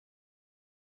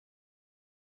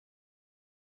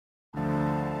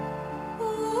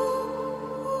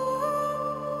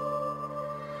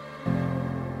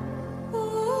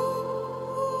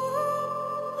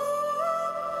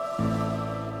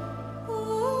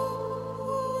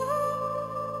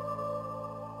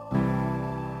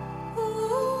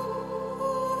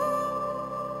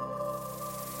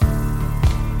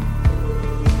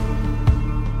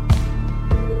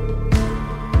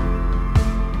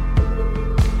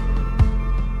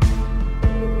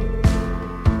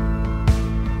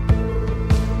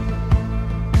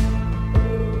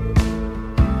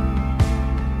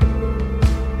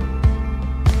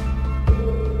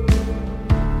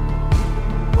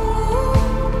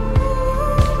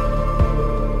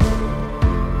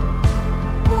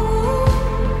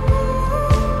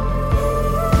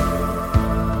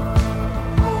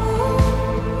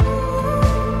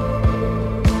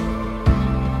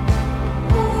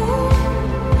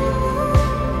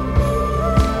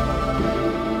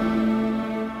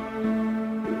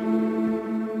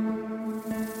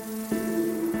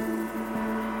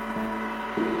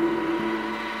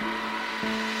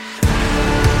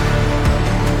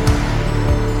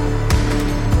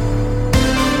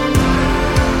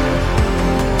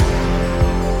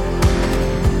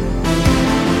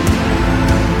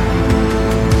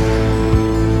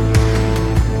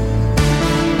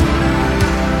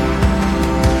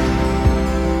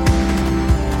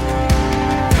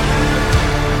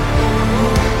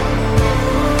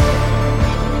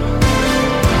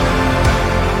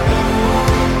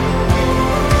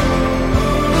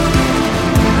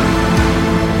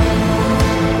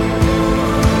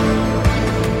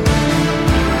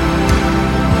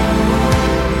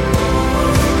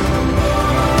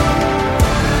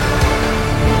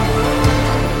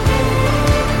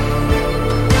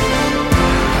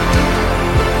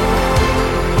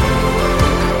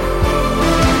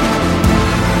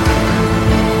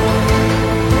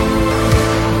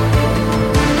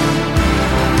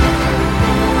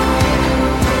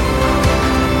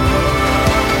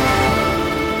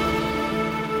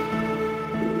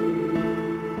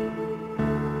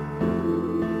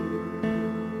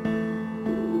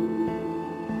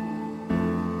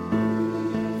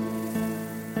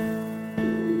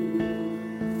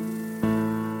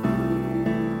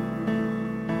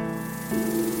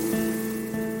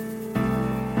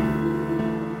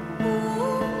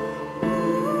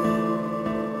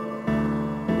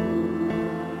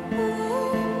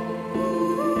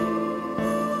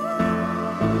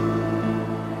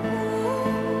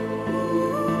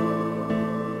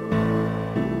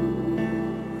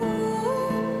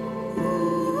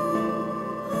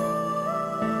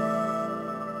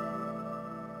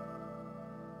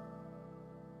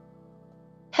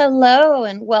Hello,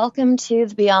 and welcome to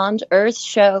the Beyond Earth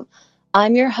show.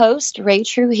 I'm your host, Ray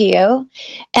Trujillo,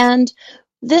 and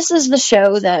this is the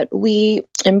show that we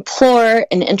implore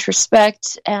and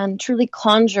introspect and truly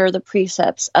conjure the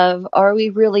precepts of are we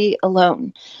really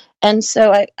alone? And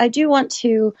so I do want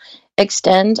to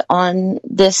extend on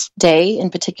this day in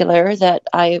particular that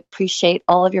I appreciate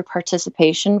all of your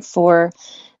participation for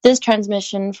this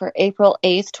transmission for April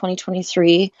 8th,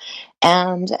 2023,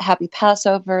 and happy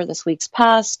Passover. This week's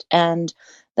passed, and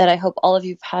that I hope all of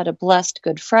you have had a blessed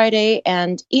Good Friday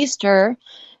and Easter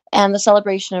and the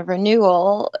celebration of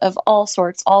renewal of all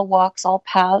sorts, all walks, all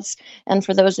paths. And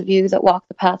for those of you that walk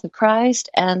the path of Christ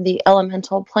and the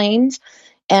elemental planes,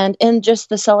 and in just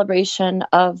the celebration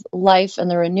of life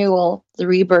and the renewal, the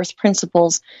rebirth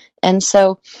principles. And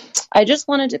so I just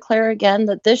want to declare again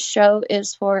that this show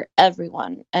is for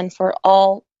everyone and for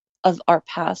all of our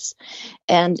paths,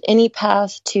 and any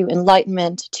path to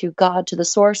enlightenment, to God, to the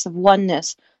source of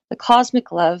oneness, the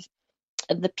cosmic love,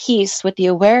 the peace with the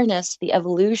awareness, the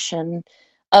evolution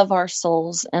of our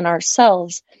souls and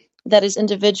ourselves that is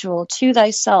individual to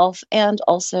thyself and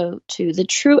also to the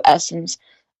true essence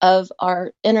of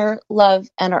our inner love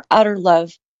and our outer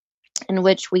love, in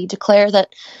which we declare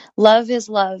that love is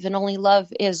love and only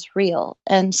love is real.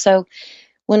 And so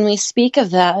when we speak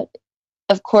of that,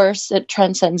 of course, it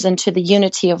transcends into the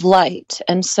unity of light.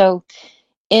 And so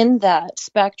in that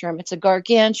spectrum, it's a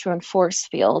gargantuan force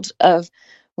field of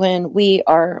when we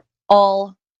are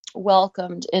all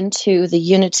welcomed into the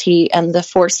unity and the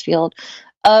force field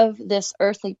of this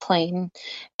earthly plane.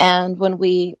 And when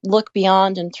we look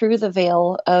beyond and through the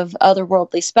veil of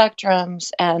otherworldly spectrums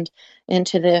and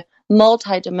into the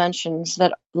multi-dimensions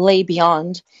that lay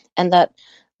beyond and that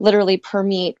literally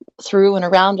permeate through and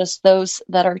around us, those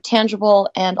that are tangible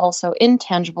and also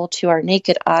intangible to our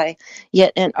naked eye,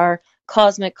 yet in our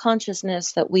cosmic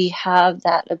consciousness, that we have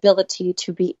that ability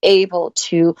to be able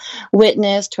to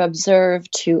witness, to observe,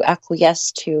 to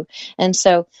acquiesce to. And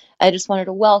so I just wanted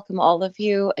to welcome all of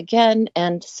you again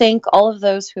and thank all of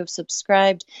those who have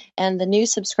subscribed and the new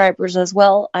subscribers as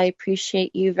well. I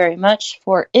appreciate you very much,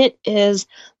 for it is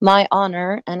my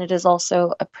honor and it is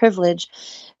also a privilege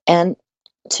and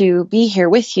to be here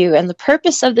with you. And the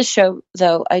purpose of the show,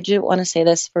 though, I do want to say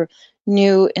this for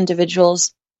new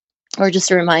individuals, or just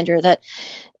a reminder that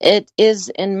it is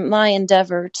in my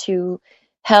endeavor to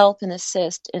help and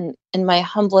assist in my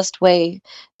humblest way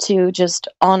to just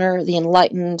honor the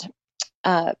enlightened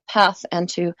path and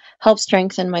to help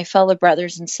strengthen my fellow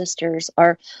brothers and sisters,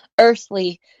 our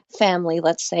earthly family,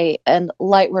 let's say, and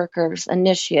light workers,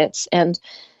 initiates, and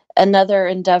another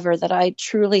endeavor that I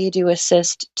truly do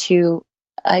assist to,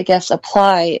 I guess,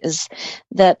 apply is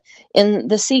that in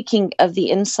the seeking of the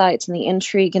insights and the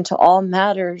intrigue into all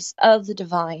matters of the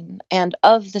divine and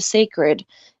of the sacred,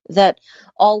 that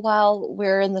all while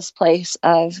we're in this place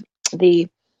of the,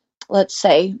 let's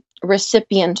say,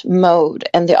 recipient mode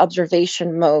and the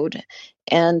observation mode,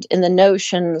 and in the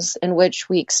notions in which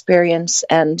we experience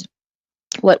and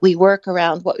what we work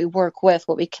around, what we work with,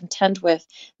 what we contend with,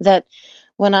 that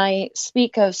when I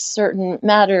speak of certain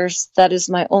matters, that is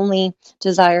my only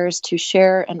desire, is to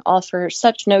share and offer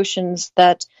such notions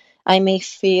that I may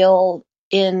feel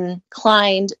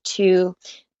inclined to,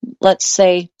 let's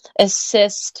say,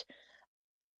 assist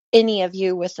any of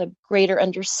you with a greater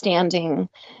understanding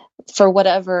for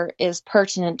whatever is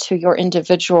pertinent to your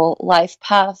individual life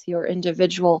path, your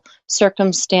individual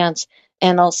circumstance,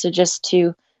 and also just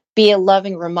to be a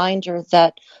loving reminder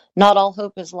that not all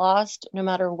hope is lost, no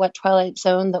matter what twilight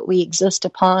zone that we exist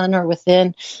upon or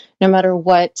within, no matter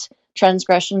what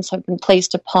transgressions have been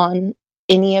placed upon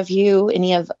any of you,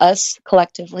 any of us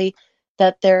collectively,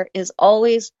 that there is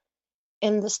always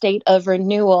in the state of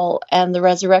renewal and the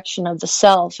resurrection of the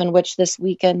self, in which this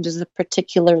weekend is a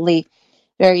particularly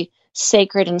very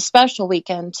sacred and special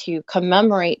weekend to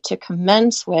commemorate, to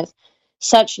commence with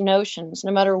such notions,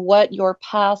 no matter what your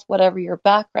path, whatever your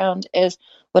background is,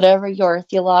 whatever your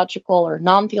theological or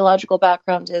non-theological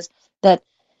background is, that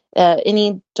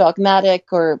any dogmatic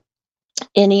or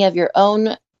any of your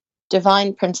own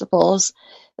divine principles,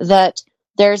 that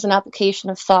there's an application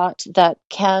of thought that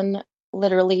can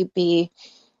literally be,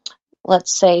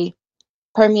 let's say,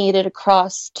 permeated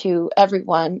across to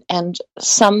everyone, and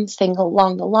something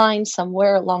along the line,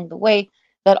 somewhere along the way,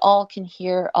 that all can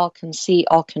hear, all can see,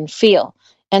 all can feel.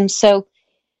 And so,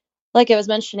 like I was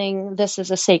mentioning, this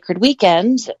is a sacred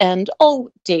weekend, and all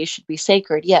days should be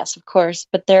sacred, yes, of course,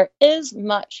 but there is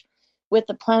much with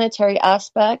the planetary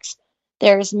aspects,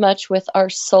 there is much with our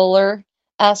solar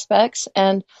aspects,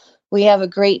 and we have a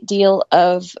great deal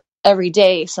of every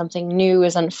day something new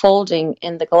is unfolding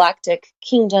in the galactic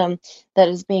kingdom that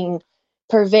is being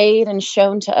pervade and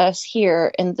shown to us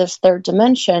here in this third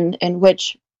dimension, in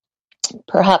which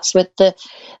perhaps with the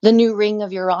new ring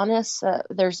of Uranus,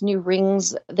 there's new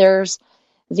rings, there's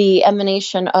the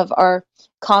emanation of our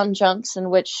conjuncts, in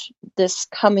which this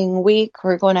coming week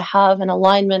we're going to have an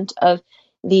alignment of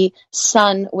the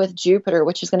sun with Jupiter,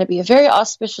 which is going to be a very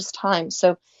auspicious time.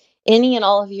 So any and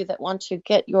all of you that want to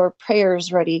get your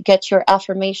prayers ready, get your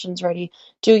affirmations ready,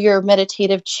 do your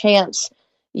meditative chants,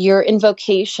 your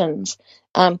invocations,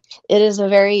 it is a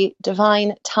very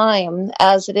divine time,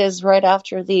 as it is right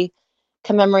after the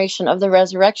commemoration of the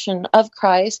resurrection of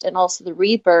Christ, and also the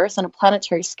rebirth on a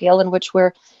planetary scale, in which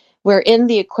we're in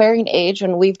the Aquarian age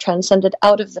and we've transcended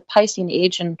out of the Piscean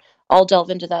age, and I'll delve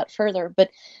into that further. But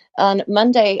on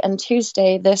Monday and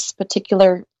Tuesday, this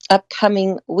particular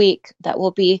upcoming week, that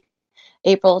will be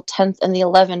April 10th and the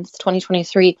 11th,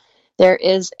 2023, there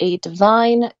is a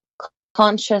divine,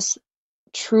 conscious,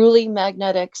 truly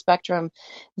magnetic spectrum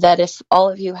that if all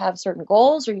of you have certain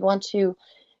goals or you want to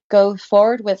go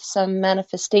forward with some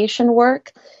manifestation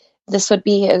work, this would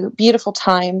be a beautiful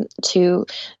time to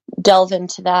delve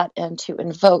into that and to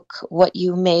invoke what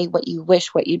you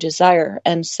wish, what you desire.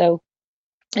 And so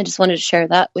I just wanted to share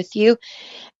that with you.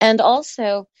 And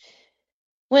also,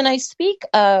 when I speak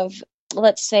of,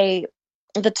 let's say,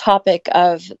 the topic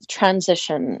of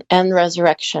transition and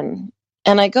resurrection,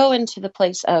 and I go into the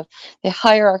place of the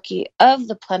hierarchy of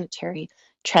the planetary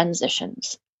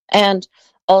transitions, and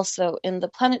also in the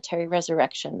planetary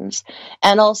resurrections,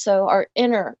 and also our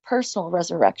inner personal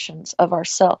resurrections of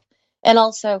ourself. And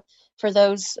also for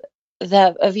those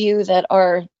of you that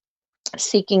are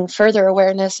seeking further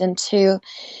awareness into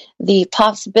the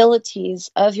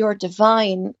possibilities of your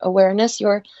divine awareness,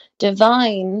 your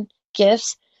divine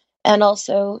gifts, and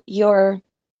also your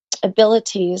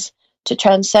abilities to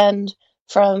transcend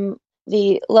from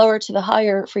the lower to the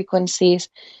higher frequencies,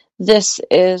 this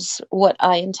is what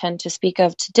I intend to speak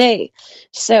of today.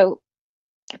 So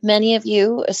many of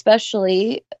you,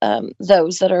 especially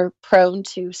those that are prone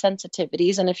to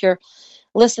sensitivities, and if you're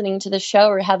listening to the show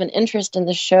or have an interest in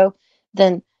the show,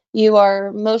 then you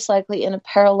are most likely in a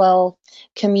parallel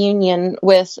communion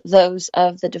with those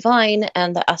of the divine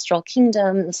and the astral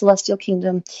kingdom, the celestial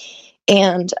kingdom,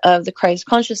 and of the Christ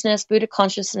consciousness, Buddha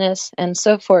consciousness, and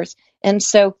so forth. And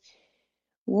so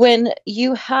when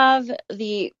you have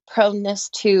the proneness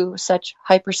to such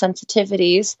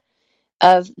hypersensitivities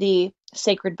of the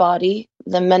sacred body,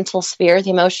 the mental sphere,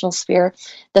 the emotional sphere,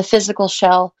 the physical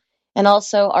shell, and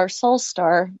also our soul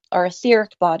star, our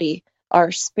etheric body,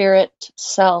 our spirit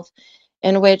self,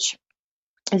 in which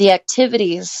the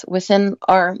activities within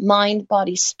our mind,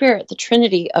 body, spirit, the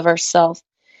trinity of ourself,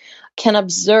 can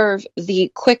observe the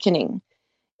quickening.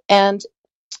 And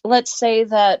let's say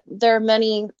that there are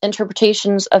many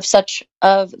interpretations of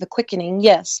the quickening,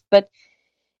 yes, but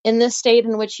in this state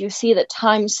in which you see that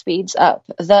time speeds up,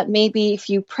 that maybe if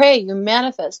you pray, you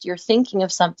manifest, you're thinking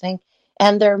of something,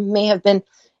 and there may have been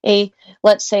a,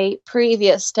 let's say,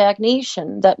 previous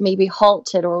stagnation that maybe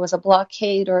halted or was a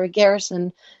blockade or a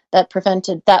garrison that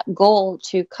prevented that goal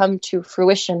to come to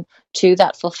fruition, to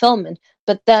that fulfillment.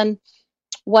 But then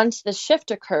once the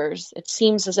shift occurs, it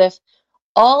seems as if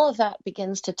all of that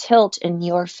begins to tilt in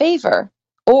your favor.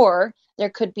 Or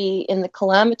there could be in the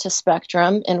calamitous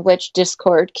spectrum, in which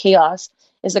discord, chaos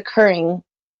is occurring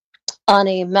on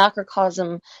a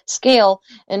macrocosm scale,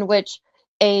 in which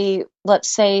let's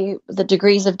say, the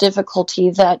degrees of difficulty,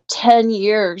 that 10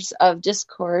 years of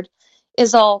discord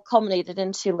is all culminated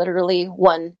into literally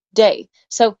one day.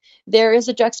 So there is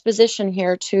a juxtaposition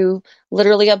here to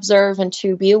literally observe and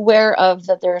to be aware of,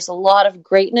 that there's a lot of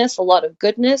greatness, a lot of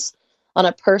goodness on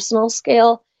a personal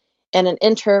scale and an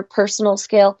interpersonal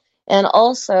scale. And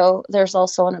also, there's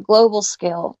also on a global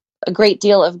scale, a great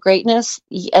deal of greatness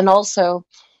and also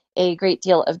a great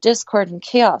deal of discord and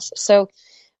chaos. So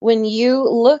when you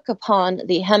look upon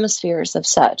the hemispheres of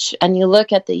such, and you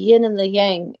look at the yin and the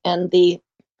yang, and the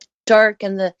dark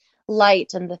and the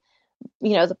light, and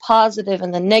the positive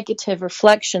and the negative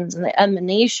reflections and the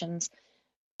emanations,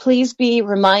 please be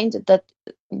reminded that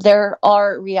there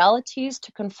are realities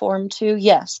to conform to,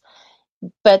 yes,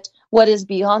 but what is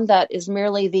beyond that is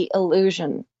merely the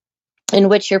illusion, in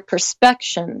which your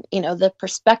perspection, the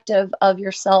perspective of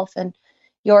yourself and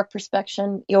your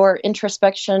perspection, your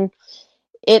introspection,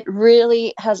 it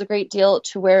really has a great deal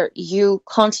to where you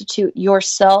constitute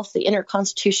yourself, the inner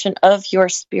constitution of your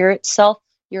spirit self,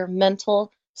 your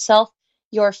mental self,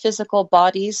 your physical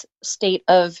body's state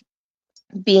of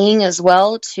being as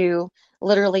well, to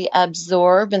literally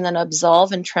absorb and then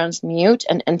absolve and transmute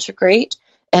and integrate.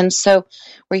 And so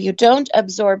where you don't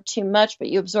absorb too much, but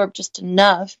you absorb just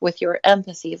enough with your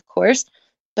empathy, of course,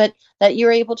 but that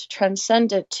you're able to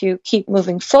transcend it to keep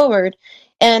moving forward.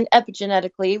 And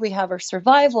epigenetically, we have our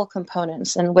survival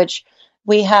components, in which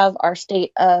we have our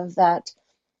state of that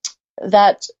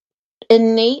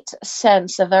innate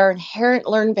sense of our inherent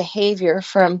learned behavior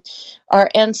from our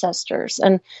ancestors.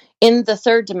 And in the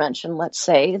third dimension, let's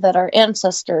say that our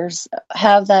ancestors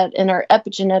have that in our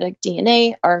epigenetic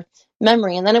DNA, our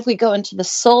memory. And then if we go into the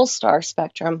soul star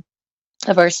spectrum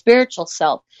of our spiritual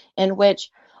self, in which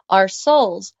our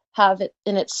souls have it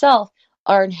in itself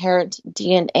our inherent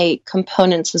DNA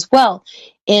components as well,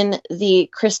 in the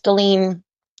crystalline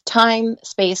time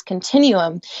space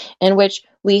continuum, in which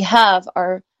we have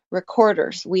our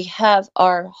recorders, we have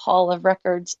our hall of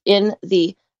records in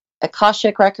the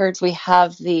Akashic records, we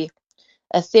have the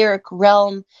etheric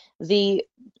realm, the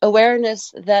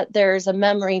awareness that there's a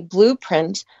memory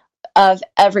blueprint of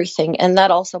everything. And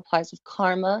that also applies with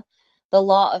karma, the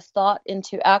law of thought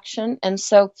into action. And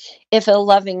so if a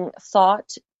loving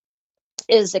thought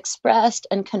is expressed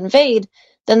and conveyed,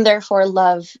 then therefore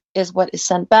love is what is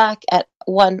sent back at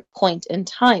one point in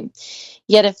time.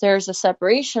 Yet if there's a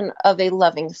separation of a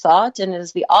loving thought, and it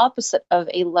is the opposite of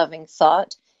a loving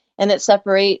thought, and it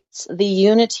separates the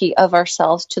unity of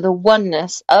ourselves to the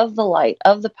oneness of the light,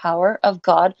 of the power of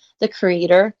God, the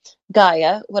Creator,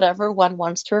 Gaia, whatever one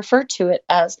wants to refer to it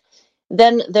as,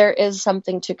 then there is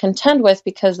something to contend with,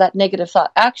 because that negative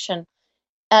thought action,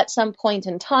 at some point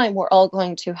in time, we're all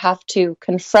going to have to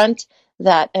confront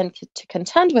that and to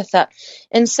contend with that.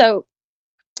 And so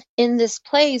in this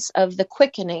place of the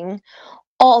quickening,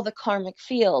 all the karmic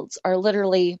fields are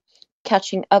literally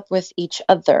catching up with each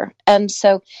other. And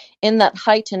so in that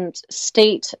heightened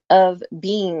state of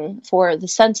being for the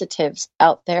sensitives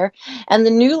out there, and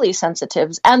the newly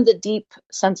sensitives, and the deep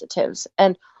sensitives,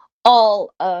 and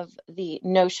all of the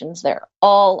notions there,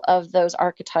 all of those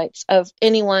archetypes of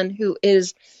anyone who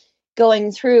is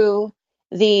going through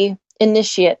the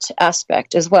initiate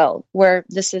aspect as well, where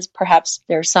this is perhaps,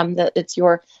 there's some that it's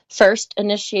your first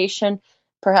initiation,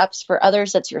 perhaps for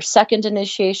others it's your second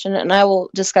initiation, and I will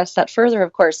discuss that further,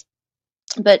 of course.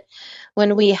 But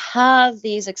when we have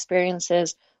these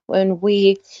experiences, when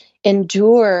we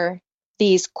endure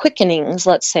these quickenings,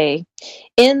 let's say,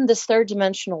 in this third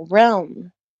dimensional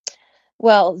realm,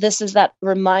 well, this is that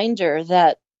reminder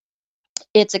that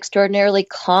it's extraordinarily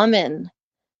common,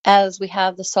 as we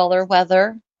have the solar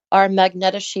weather, our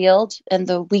magnetoshield, and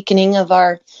the weakening of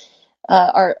our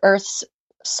Earth's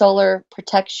solar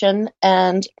protection,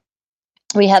 and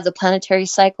we have the planetary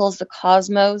cycles, the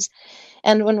cosmos.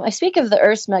 And when I speak of the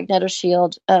Earth's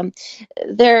magnetoshield,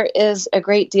 there is a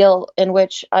great deal in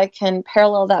which I can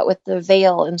parallel that with the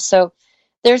veil. And so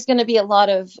there's going to be a lot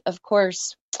of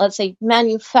course, let's say,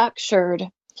 manufactured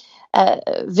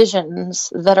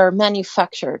visions that are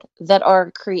manufactured, that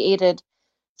are created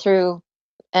through,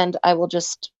 and I will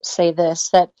just say this,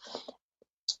 that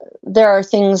there are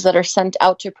things that are sent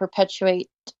out to perpetuate,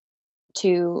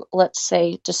 to, let's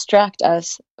say, distract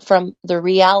us from the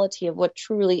reality of what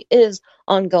truly is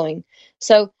ongoing.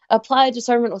 So apply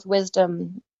discernment with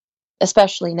wisdom,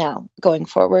 especially now, going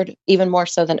forward, even more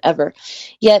so than ever.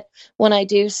 Yet, when I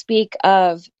do speak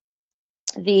of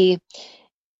the,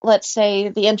 let's say,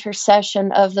 the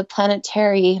intercession of the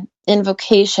planetary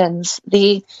invocations,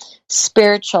 the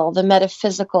spiritual, the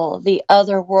metaphysical, the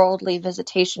otherworldly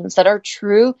visitations that are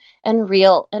true and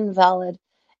real and valid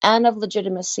and of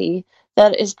legitimacy,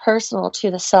 that is personal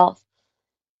to the self.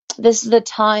 This is the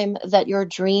time that your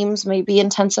dreams may be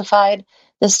intensified.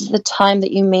 This is the time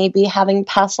that you may be having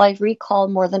past life recall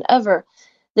more than ever.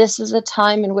 This is a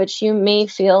time in which you may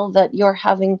feel that you're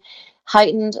having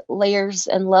heightened layers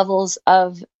and levels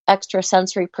of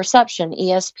extrasensory perception,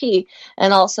 ESP,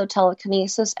 and also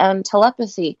telekinesis and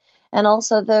telepathy, and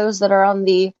also those that are on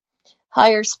the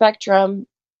higher spectrum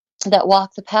that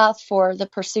walk the path for the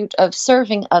pursuit of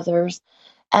serving others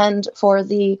and for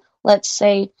the, let's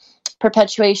say,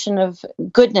 perpetuation of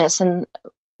goodness, and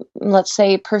let's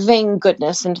say purveying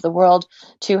goodness into the world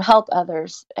to help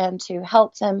others and to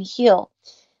help them heal.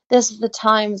 This is the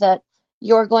time that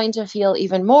you're going to feel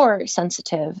even more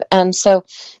sensitive. And so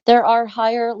there are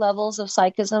higher levels of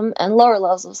psychism and lower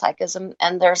levels of psychism,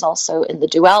 and there's also in the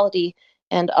duality,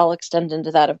 and I'll extend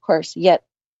into that, of course. Yet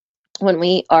when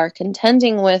we are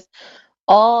contending with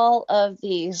all of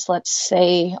these, let's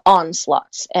say,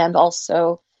 onslaughts and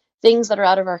also things that are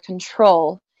out of our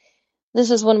control,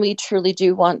 this is when we truly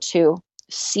do want to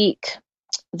seek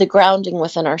the grounding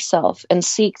within ourselves and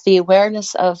seek the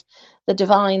awareness of the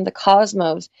divine, the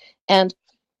cosmos. And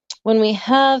when we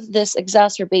have this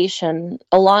exacerbation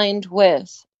aligned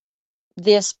with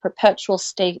this perpetual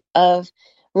state of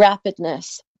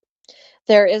rapidness,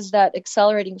 there is that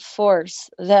accelerating force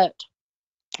that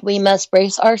we must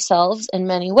brace ourselves in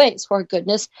many ways for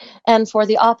goodness and for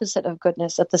the opposite of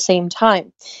goodness at the same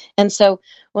time. And so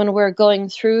when we're going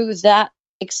through that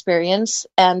experience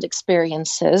and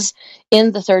experiences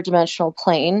in the third dimensional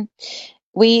plane,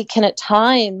 we can at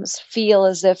times feel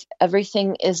as if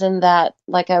everything is in that,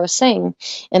 like I was saying,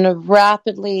 in a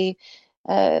rapidly,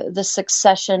 the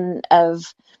succession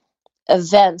of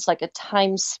events, like a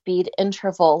time speed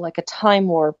interval, like a time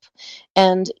warp.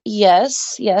 And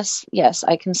yes,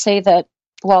 I can say that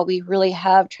while we really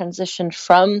have transitioned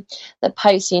from the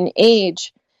Piscean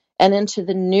age and into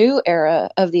the new era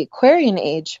of the Aquarian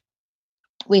age,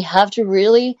 we have to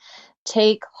really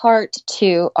take heart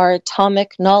to our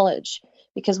atomic knowledge,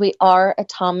 because we are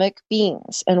atomic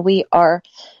beings and we are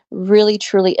really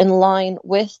truly in line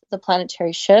with the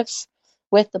planetary shifts,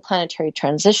 with the planetary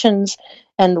transitions,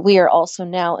 and we are also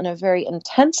now in a very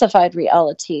intensified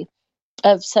reality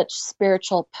of such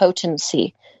spiritual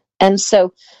potency. And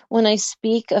so when I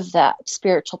speak of that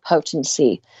spiritual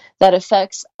potency that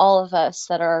affects all of us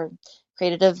that are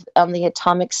created on the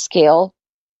atomic scale,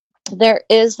 there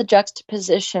is the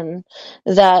juxtaposition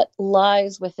that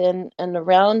lies within and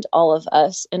around all of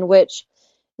us, in which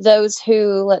those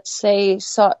who, let's say,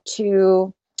 sought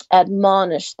to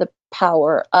admonish the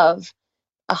power of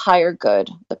a higher good,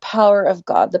 the power of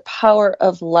God, the power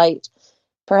of light,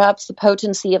 perhaps the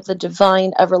potency of the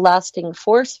divine everlasting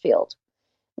force field.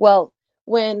 Well,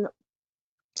 when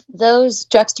those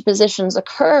juxtapositions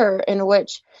occur, in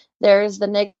which there is the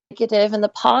negative and the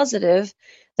positive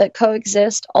that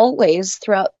coexist always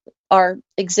throughout our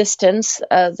existence,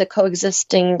 the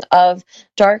coexisting of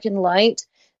dark and light,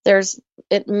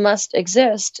 it must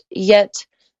exist, yet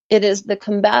it is the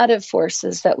combative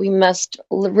forces that we must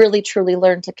really truly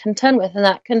learn to contend with. And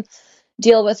that can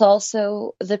deal with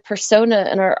also the persona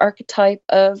and our archetype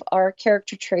of our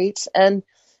character traits and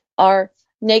our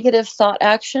negative thought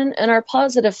action and our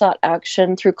positive thought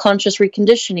action through conscious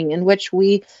reconditioning, in which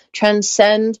we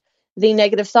transcend the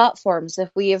negative thought forms. If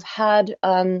we have had,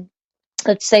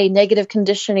 let's say, negative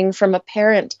conditioning from a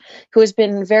parent who has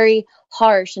been very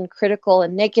harsh and critical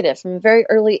and negative from a very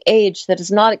early age, that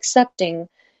is not accepting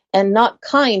and not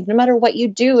kind, no matter what you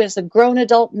do as a grown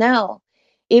adult now,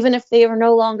 even if they are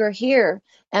no longer here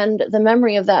and the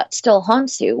memory of that still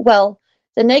haunts you, well,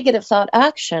 the negative thought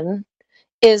action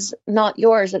is not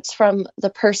yours. It's from the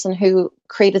person who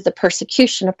created the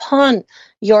persecution upon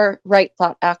your right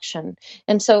thought action.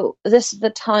 And so this is the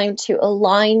time to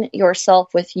align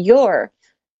yourself with your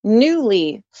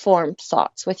newly formed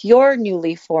thoughts, with your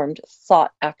newly formed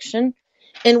thought action,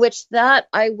 in which that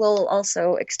I will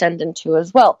also extend into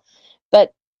as well.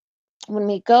 But when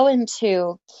we go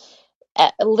into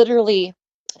literally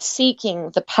seeking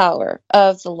the power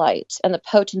of the light and the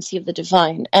potency of the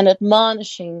divine and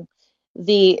admonishing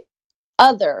the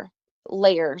other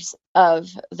layers of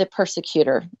the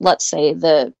persecutor, let's say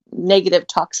the negative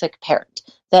toxic parent,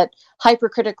 that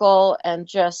hypercritical and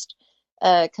just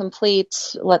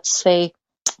complete, let's say,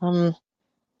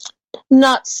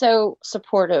 not so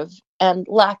supportive and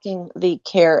lacking the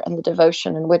care and the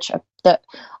devotion in which the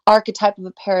archetype of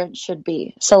a parent should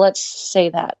be. So let's say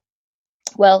that.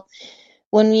 Well,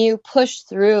 when you push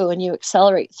through and you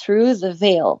accelerate through the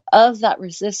veil of that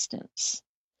resistance,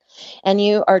 and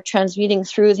you are transmuting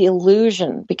through the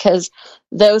illusion, because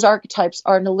those archetypes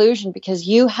are an illusion, because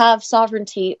you have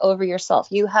sovereignty over yourself.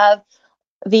 You have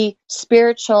the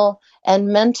spiritual and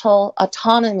mental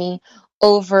autonomy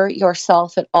over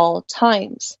yourself at all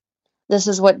times. This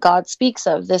is what God speaks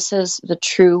of. This is the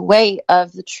true way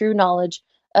of the true knowledge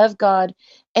of God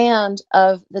and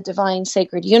of the divine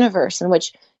sacred universe, in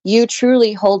which you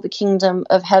truly hold the kingdom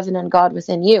of heaven and God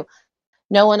within you.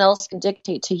 No one else can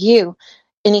dictate to you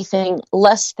anything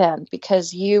less than,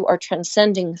 because you are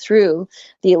transcending through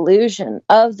the illusion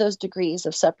of those degrees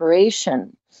of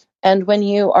separation. And when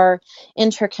you are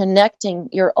interconnecting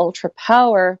your ultra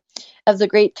power of the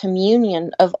great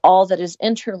communion of all that is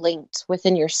interlinked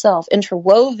within yourself,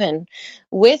 interwoven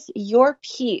with your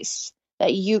peace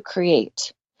that you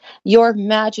create, your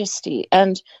majesty,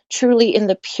 and truly in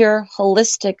the pure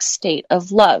holistic state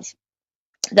of love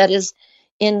that is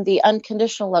in the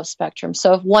unconditional love spectrum.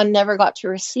 So if one never got to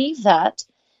receive that,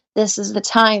 this is the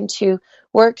time to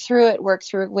work through it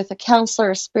with a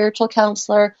counselor, a spiritual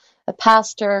counselor, a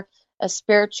pastor, a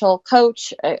spiritual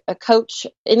coach, a coach,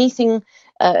 anything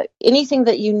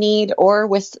that you need, or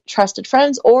with trusted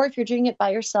friends, or if you're doing it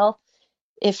by yourself,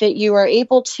 if you are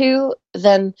able to,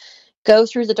 then go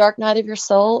through the dark night of your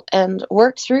soul and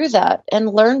work through that and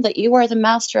learn that you are the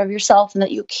master of yourself, and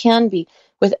that you can be,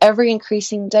 with every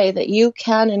increasing day, that you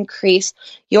can increase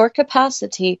your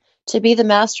capacity to be the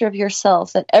master of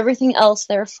yourself, that everything else,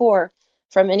 therefore,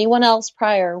 from anyone else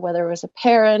prior, whether it was a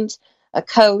parent, a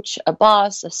coach, a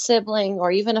boss, a sibling,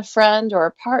 or even a friend or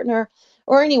a partner,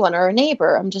 or anyone, or a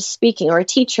neighbor, I'm just speaking, or a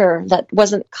teacher that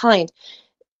wasn't kind,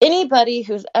 anybody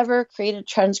who's ever created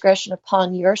transgression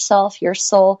upon yourself, your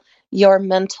soul, your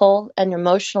mental and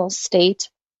emotional state,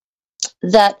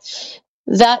 that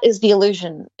is the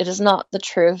illusion. It is not the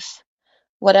truth.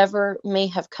 Whatever may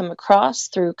have come across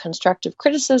through constructive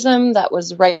criticism that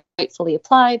was rightfully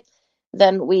applied,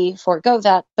 then we forego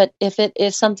that. But if it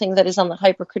is something that is on the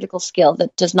hypercritical scale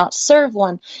that does not serve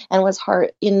one and was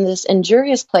in this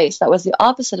injurious place, that was the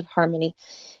opposite of harmony,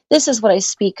 this is what I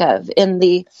speak of in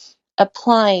the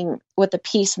applying with the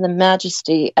peace and the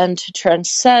majesty, and to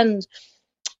transcend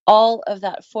all of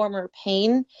that former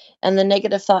pain and the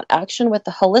negative thought action with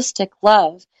the holistic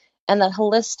love and that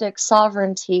holistic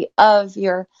sovereignty of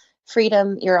your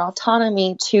freedom, your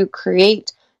autonomy to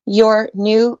create your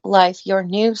new life, your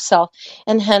new self,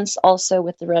 and hence also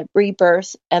with the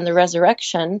rebirth and the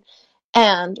resurrection,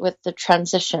 and with the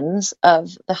transitions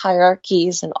of the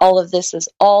hierarchies, and all of this is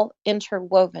all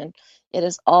interwoven. It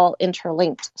is all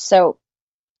interlinked. So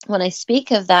when I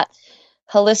speak of that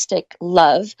holistic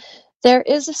love, there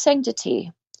is a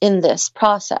sanctity in this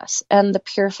process and the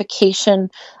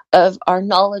purification of our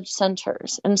knowledge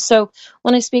centers. And so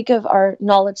when I speak of our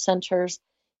knowledge centers,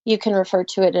 you can refer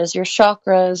to it as your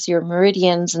chakras, your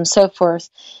meridians, and so forth.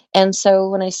 And so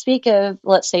when I speak of,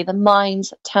 let's say, the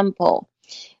mind's temple,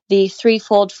 the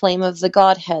threefold flame of the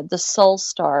Godhead, the soul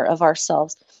star of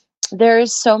ourselves, there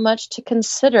is so much to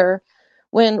consider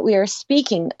when we are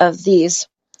speaking of these,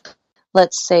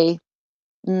 let's say,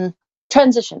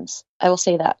 transitions. I will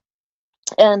say that.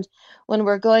 And when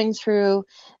we're going through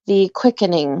the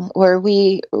quickening, where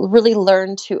we really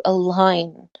learn to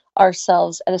align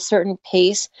ourselves at a certain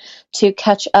pace to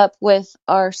catch up with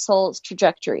our soul's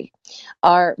trajectory,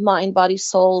 our mind, body,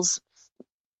 soul's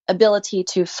ability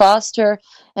to foster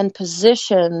and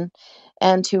position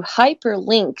and to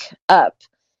hyperlink up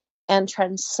and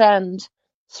transcend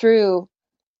through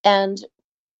and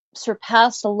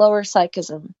surpass the lower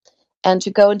psychism and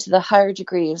to go into the higher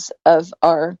degrees of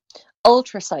our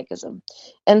ultra psychism.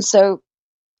 And so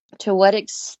to what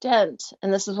extent,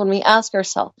 and this is when we ask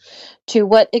ourselves, to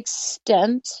what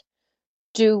extent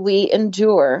do we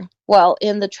endure while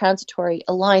in the transitory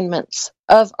alignments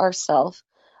of ourself,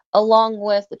 along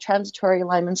with the transitory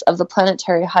alignments of the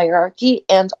planetary hierarchy,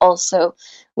 and also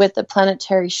with the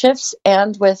planetary shifts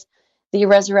and with the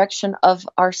resurrection of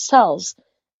ourselves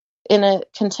in a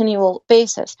continual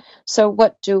basis. So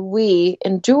what do we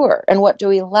endure, and what do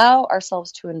we allow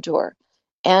ourselves to endure?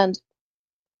 And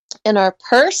in our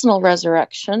personal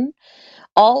resurrection,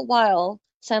 all while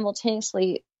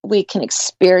simultaneously we can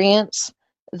experience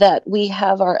that we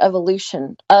have our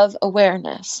evolution of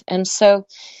awareness. And so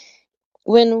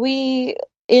when we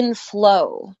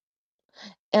inflow,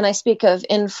 and I speak of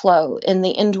inflow in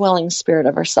the indwelling spirit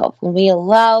of ourself, when we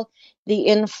allow the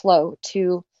inflow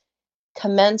to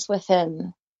commence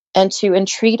within and to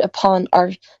entreat upon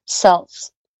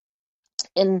ourselves,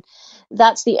 and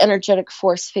that's the energetic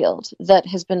force field that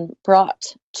has been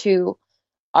brought to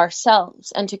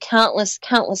ourselves and to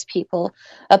countless people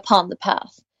upon the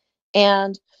path,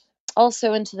 and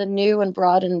also into the new and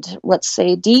broadened, let's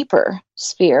say, deeper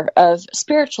sphere of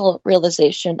spiritual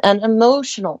realization and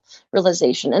emotional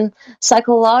realization and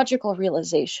psychological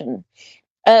realization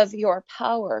of your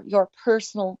power, your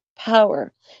personal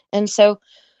power. And so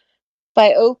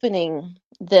by opening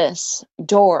this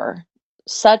door,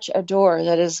 such a door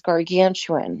that is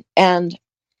gargantuan, and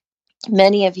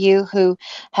many of you who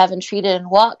have entreated and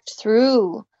walked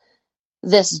through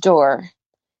this door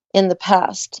in the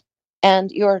past,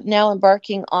 and you're now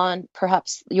embarking on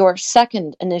perhaps your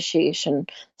second initiation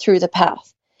through the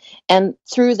path. And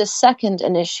through the second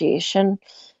initiation,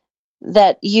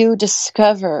 that you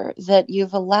discover that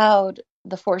you've allowed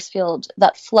the force field,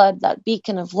 that flood, that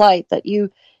beacon of light that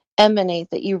you emanate,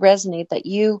 that you resonate, that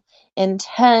you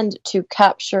intend to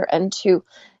capture and to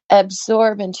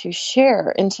absorb and to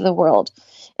share into the world.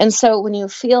 And so when you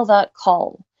feel that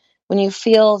call, when you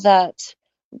feel that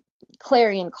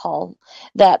clarion call,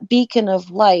 that beacon of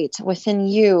light within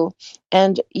you,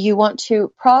 and you want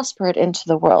to prosper it into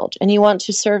the world, and you want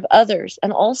to serve others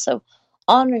and also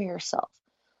honor yourself,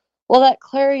 well, that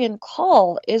clarion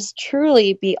call is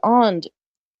truly beyond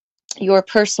your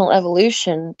personal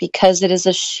evolution, because it is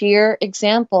a sheer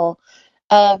example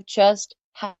of just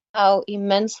how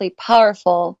immensely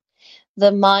powerful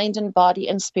the mind and body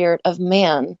and spirit of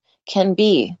man can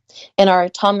be in our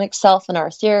atomic self, in our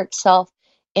etheric self,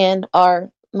 in our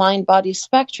mind-body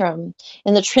spectrum,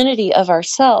 in the trinity of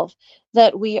ourself.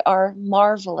 that we are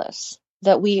marvelous,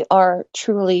 that we are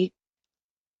truly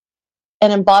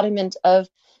an embodiment of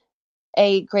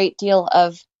a great deal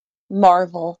of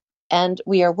marvel, and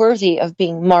we are worthy of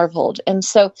being marveled. And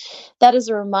so that is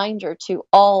a reminder to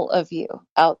all of you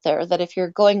out there that if you're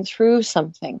going through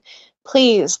something,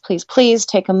 please, please, please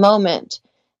take a moment.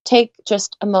 Take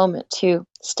just a moment to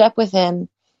step within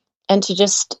and to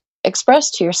just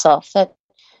express to yourself that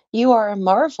you are a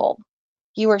marvel.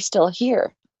 You are still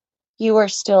here. You are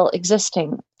still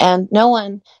existing, and no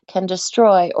one can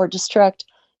destroy or destruct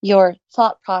your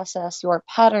thought process, your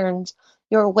patterns,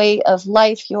 your way of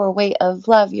life, your way of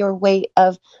love, your way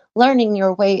of learning,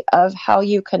 your way of how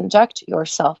you conduct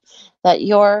yourself, that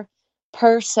your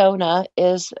persona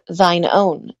is thine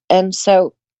own. And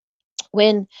so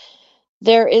when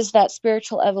there is that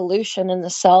spiritual evolution in the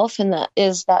self, and that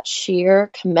is that sheer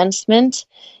commencement.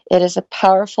 It is a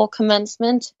powerful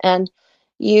commencement, and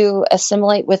you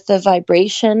assimilate with the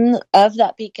vibration of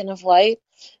that beacon of light,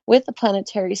 with the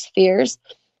planetary spheres.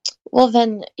 Well,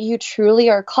 then you truly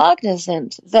are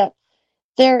cognizant that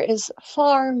there is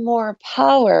far more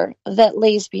power that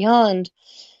lays beyond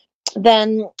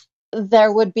than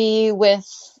there would be with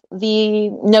the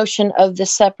notion of the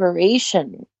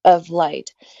separation of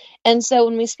light. And so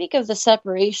when we speak of the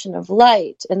separation of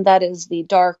light, and that is the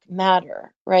dark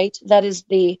matter, right? That is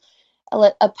the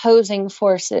opposing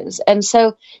forces. And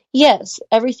so, yes,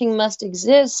 everything must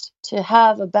exist to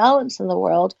have a balance in the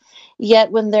world.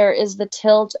 Yet when there is the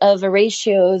tilt of a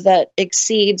ratio that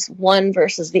exceeds one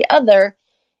versus the other,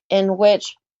 in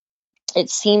which it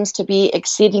seems to be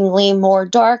exceedingly more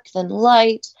dark than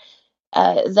light,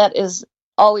 that is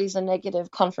always a negative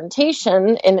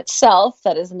confrontation in itself.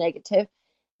 That is negative.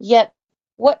 Yet,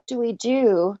 what do we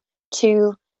do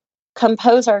to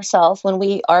compose ourselves when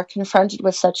we are confronted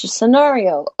with such a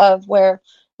scenario of where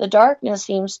the darkness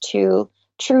seems to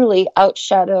truly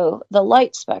outshadow the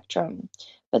light spectrum?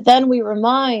 But then we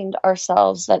remind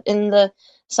ourselves that in the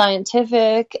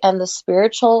scientific and the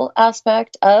spiritual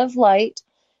aspect of light,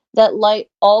 that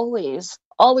light always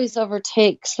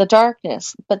overtakes the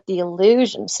darkness, but the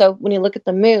illusion. So when you look at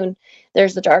the moon,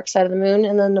 there's the dark side of the moon,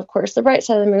 and then of course the bright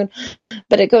side of the moon,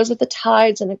 but it goes with the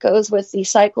tides, and it goes with the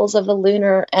cycles of the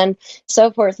lunar, and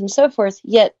so forth and so forth.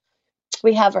 Yet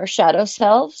we have our shadow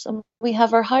selves, and we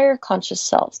have our higher conscious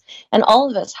selves, and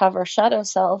all of us have our shadow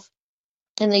self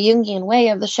in the Jungian way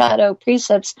of the shadow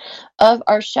precepts of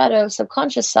our shadow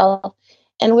subconscious self,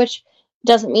 and which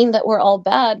doesn't mean that we're all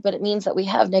bad, but it means that we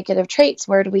have negative traits.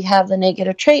 Where do we have the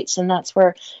negative traits? And that's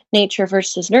where nature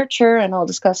versus nurture, and I'll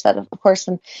discuss that, of course.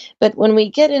 But when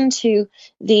we get into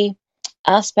the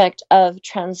aspect of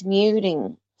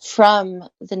transmuting from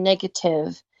the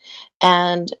negative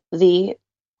and the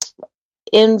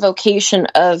invocation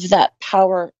of that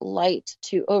power light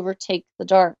to overtake the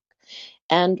dark,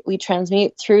 and we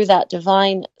transmute through that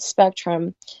divine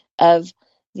spectrum of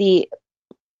the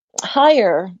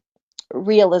higher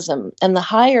realism and the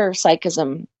higher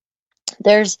psychism,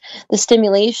 there's the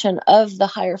stimulation of the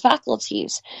higher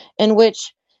faculties, in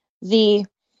which the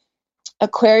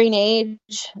Aquarian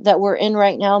age that we're in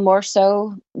right now, more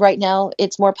so right now,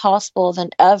 it's more possible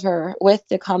than ever with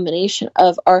the combination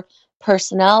of our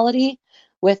personality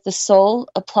with the soul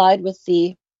applied with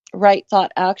the right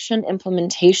thought action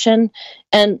implementation.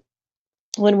 And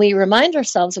when we remind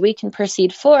ourselves that we can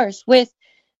proceed forth with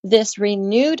this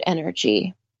renewed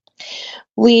energy,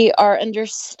 we are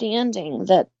understanding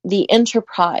that the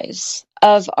enterprise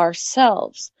of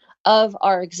ourselves, of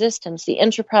our existence, the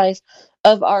enterprise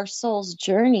of our soul's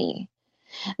journey,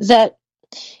 that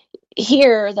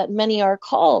here that many are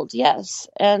called, yes,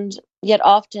 and yet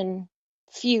often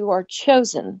few are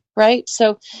chosen, right?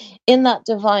 So in that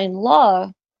divine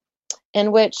law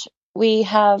in which we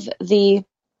have the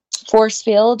force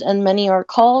field and many are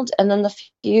called, and then the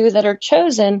few that are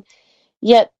chosen,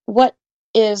 yet what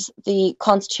is the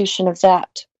constitution of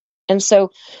that? And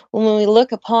so when we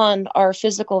look upon our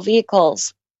physical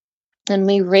vehicles and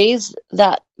we raise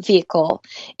that vehicle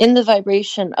in the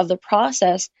vibration of the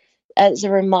process as a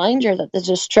reminder that the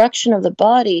destruction of the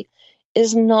body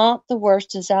is not the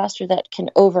worst disaster that can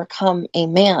overcome a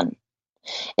man.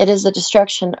 It is the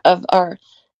destruction of our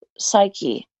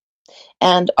psyche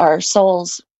and our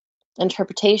soul's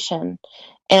interpretation,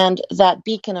 and that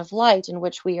beacon of light in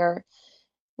which we are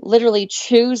literally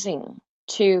choosing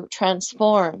to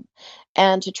transform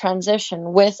and to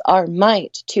transition with our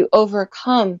might to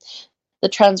overcome the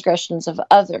transgressions of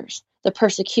others, the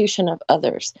persecution of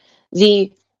others,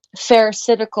 the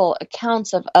pharisaical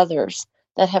accounts of others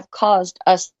that have caused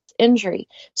us injury.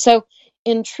 So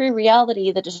in true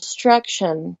reality, the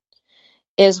destruction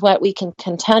is what we can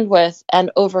contend with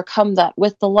and overcome that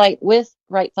with the light, with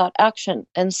right thought action.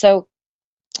 And so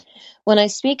when I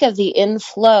speak of the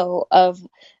inflow of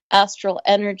astral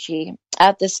energy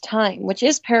at this time, which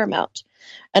is paramount,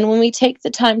 and when we take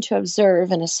the time to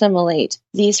observe and assimilate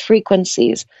these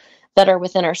frequencies that are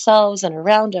within ourselves and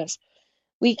around us,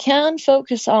 we can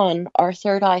focus on our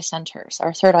third eye centers,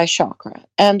 our third eye chakra,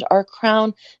 and our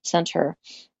crown center,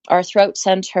 our throat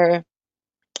center,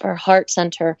 our heart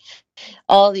center.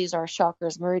 All these are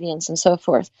chakras, meridians, and so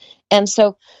forth. And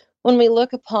so when we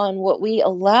look upon what we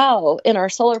allow in our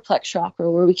solar plex chakra,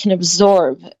 where we can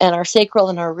absorb, and our sacral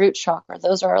and our root chakra,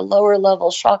 those are our lower level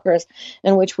chakras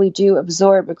in which we do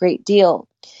absorb a great deal.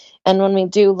 And when we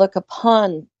do look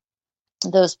upon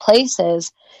those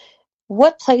places,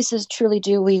 what places truly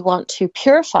do we want to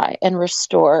purify and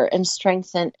restore and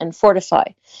strengthen and fortify?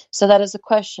 So that is a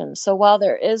question. So while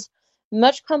there is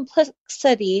much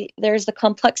complexity, there's the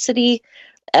complexity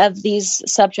of these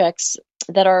subjects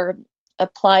that are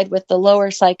applied with the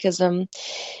lower psychism.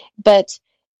 But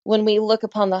when we look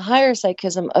upon the higher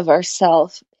psychism of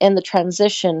ourself and the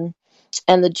transition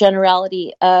and the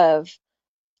generality of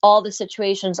all the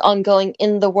situations ongoing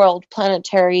in the world,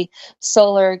 planetary,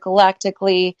 solar,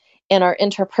 galactically, in our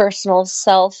interpersonal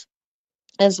self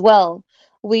as well,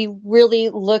 we really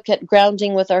look at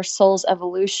grounding with our soul's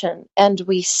evolution, and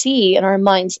we see in our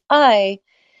mind's eye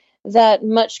that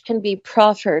much can be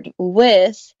proffered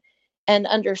with and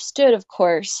understood, of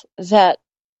course, that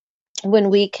when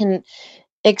we can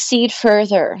exceed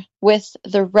further with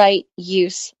the right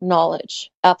use, knowledge,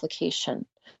 application,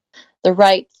 the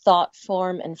right thought,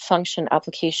 form, and function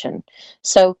application.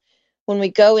 So when we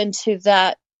go into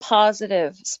that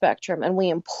positive spectrum and we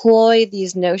employ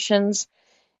these notions,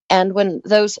 and when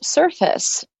those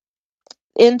surface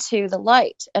into the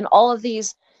light, and all of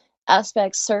these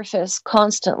aspects surface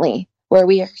constantly, where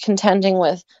we are contending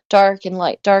with dark and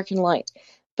light, dark and light.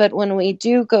 But when we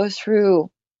do go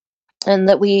through and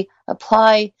that we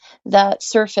apply that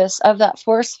surface of that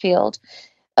force field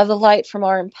of the light from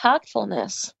our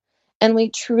impactfulness, and we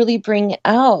truly bring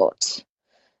out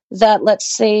that, let's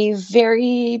say,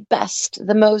 very best,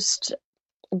 the most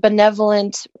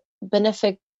benevolent,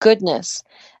 benefic goodness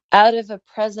out of a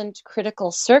present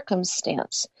critical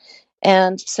circumstance.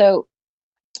 And so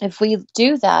if we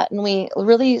do that and we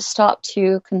really stop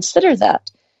to consider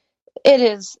that, it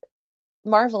is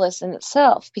marvelous in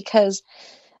itself, because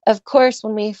of course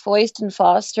when we foist and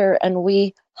foster and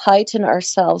we heighten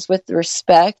ourselves with the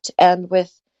respect and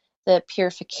with the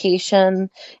purification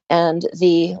and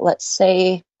the, let's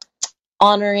say,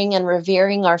 honoring and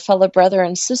revering our fellow brother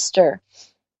and sister,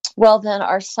 well, then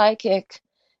our psychic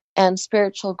and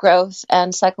spiritual growth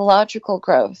and psychological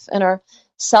growth and our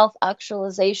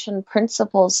self-actualization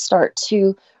principles start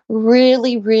to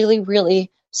really, really, really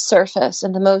surface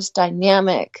in the most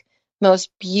dynamic,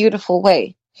 most beautiful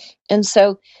way. And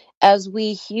so as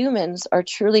we humans are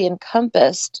truly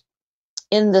encompassed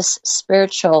in this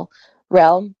spiritual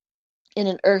realm, in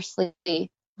an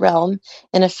earthly realm,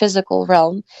 in a physical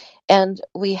realm, and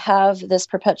we have this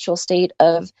perpetual state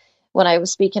of, when I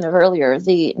was speaking of earlier,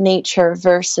 the nature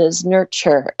versus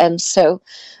nurture. And so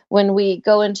when we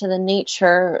go into the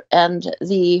nature and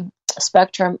the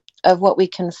spectrum of what we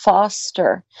can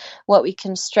foster, what we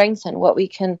can strengthen, what we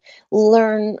can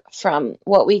learn from,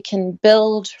 what we can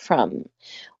build from,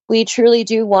 we truly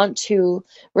do want to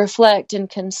reflect and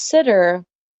consider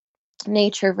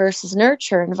nature versus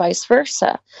nurture and vice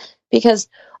versa, because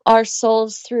our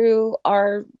souls, through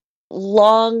our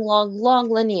long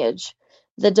lineage,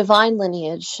 the divine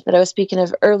lineage that I was speaking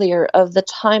of earlier, of the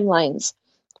timelines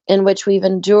in which we've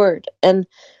endured, and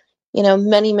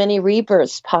many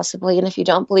rebirths possibly. And if you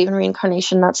don't believe in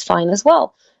reincarnation, that's fine as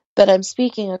well. But I'm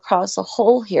speaking across a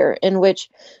whole here, in which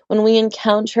when we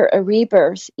encounter a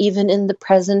rebirth, even in the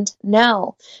present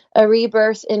now, a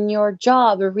rebirth in your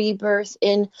job, a rebirth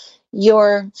in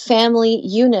your family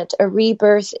unit, a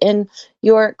rebirth in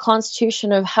your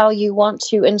constitution of how you want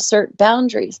to insert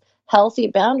boundaries, healthy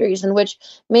boundaries, in which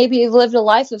maybe you've lived a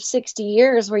life of 60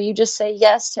 years where you just say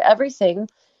yes to everything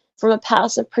from a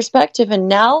passive perspective. And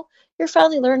now you're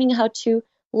finally learning how to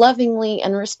lovingly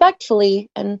and respectfully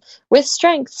and with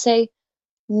strength say,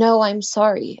 no, I'm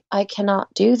sorry, I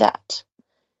cannot do that.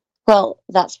 Well,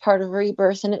 that's part of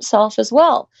rebirth in itself as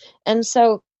well. And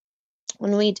so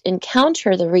when we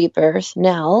encounter the rebirth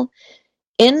now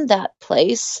in that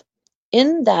place,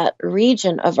 in that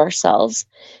region of ourselves,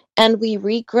 and we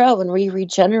regrow and we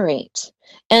regenerate.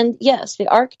 And yes, the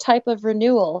archetype of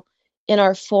renewal in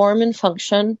our form and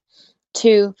function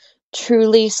to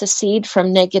truly secede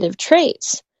from negative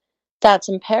traits, That's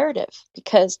imperative,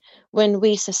 because when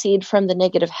we secede from the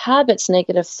negative habits,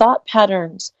 negative thought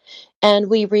patterns, and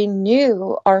we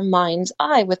renew our mind's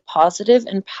eye with positive,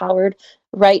 empowered,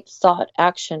 right thought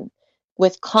action,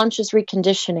 with conscious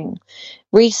reconditioning,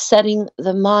 resetting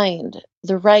the mind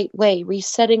the right way,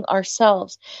 resetting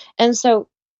ourselves. And so,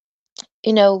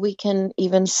 we can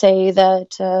even say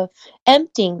that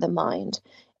emptying the mind.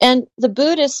 And the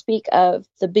Buddhists speak of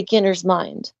the beginner's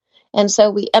mind. And so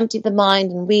we empty the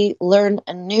mind and we learn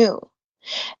anew.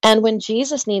 And when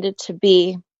Jesus needed to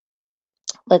be,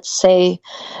 let's say,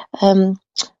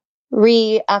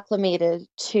 reacclimated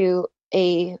to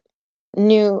a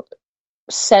new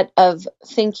set of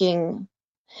thinking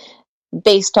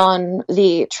based on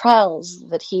the trials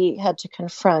that he had to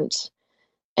confront.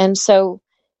 And so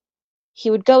he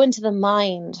would go into the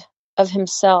mind of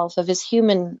himself, of his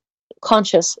human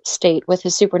conscious state with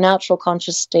his supernatural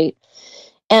conscious state.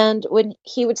 And when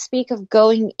he would speak of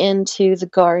going into the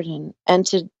garden and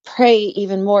to pray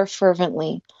even more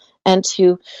fervently and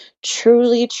to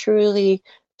truly, truly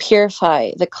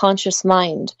purify the conscious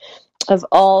mind of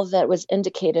all that was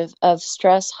indicative of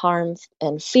stress, harm,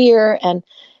 and fear, and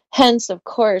hence, of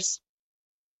course,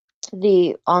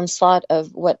 the onslaught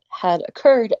of what had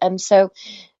occurred. And so,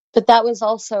 but that was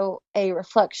also a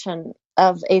reflection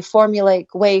of a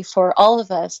formulaic way for all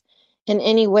of us in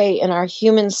any way in our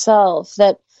human self,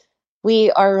 that we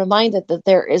are reminded that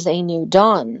there is a new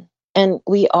dawn, and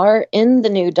we are in the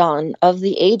new dawn of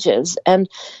the ages, and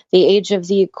the age of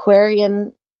the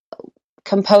Aquarian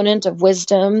component of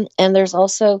wisdom. And there's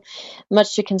also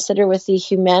much to consider with the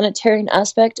humanitarian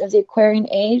aspect of the Aquarian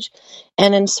age,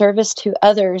 and in service to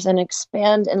others and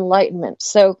expand enlightenment.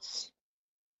 So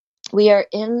we are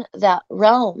in that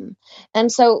realm.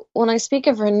 And so when I speak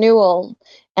of renewal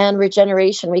and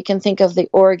regeneration, we can think of the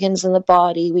organs in the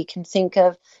body. We can think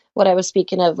of what I was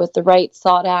speaking of with the right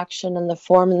thought action and the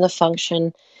form and the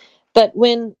function. But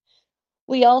when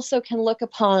we also can look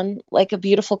upon like a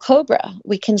beautiful cobra,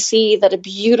 we can see that a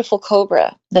beautiful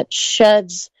cobra that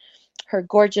sheds her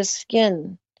gorgeous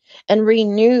skin and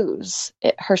renews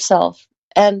herself.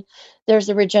 And there's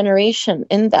a regeneration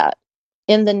in that,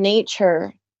 in the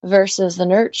nature versus the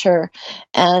nurture,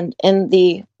 and in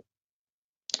the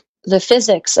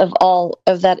physics of all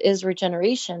of that is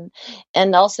regeneration,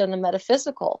 and also in the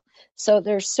metaphysical. So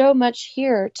there's so much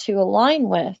here to align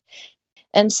with.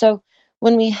 And so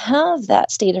when we have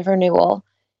that state of renewal,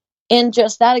 in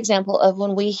just that example of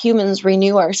when we humans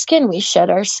renew our skin, we shed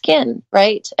our skin,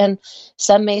 right? And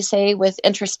some may say with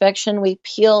introspection, we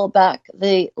peel back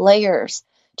the layers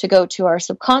to go to our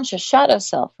subconscious shadow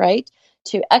self, right?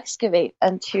 To excavate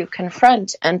and to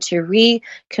confront and to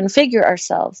reconfigure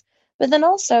ourselves. But then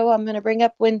also I'm going to bring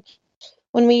up when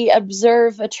we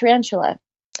observe a tarantula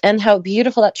and how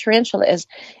beautiful that tarantula is.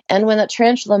 And when that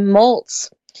tarantula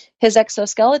molts his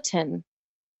exoskeleton,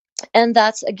 and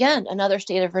that's, again, another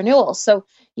state of renewal. So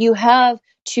you have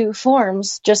two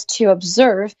forms just to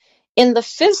observe in the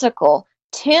physical,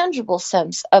 tangible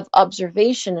sense of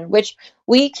observation, in which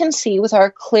we can see with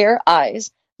our clear eyes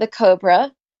the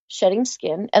cobra shedding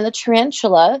skin and the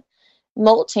tarantula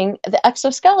molting the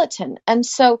exoskeleton. And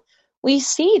so we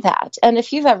see that. And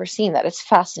if you've ever seen that, it's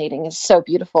fascinating. It's so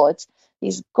beautiful. It's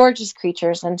these gorgeous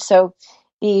creatures. And so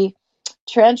the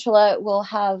tarantula will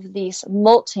have these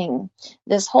molting,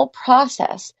 this whole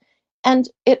process. And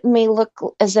it may look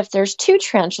as if there's two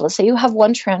tarantulas. So you have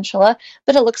one tarantula,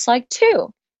 but it looks like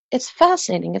two. It's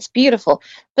fascinating. It's beautiful.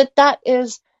 But that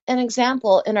is an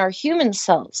example in our human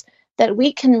selves that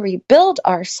we can rebuild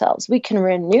ourselves. We can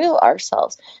renew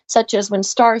ourselves, such as when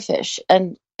starfish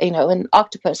and, an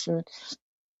octopus, and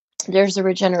there's a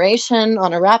regeneration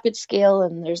on a rapid scale,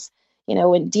 and there's,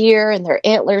 when deer and their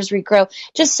antlers regrow,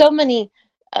 just so many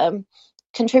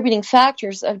contributing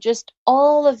factors of just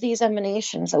all of these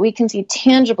emanations that we can see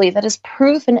tangibly, that is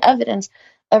proof and evidence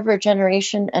of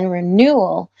regeneration and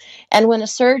renewal. And when a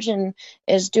surgeon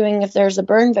is doing, if there's a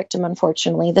burn victim,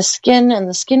 unfortunately, the skin and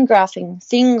the skin grafting,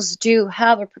 things do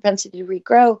have a propensity to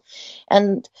regrow.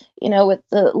 And, with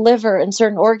the liver and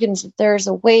certain organs, there's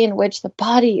a way in which the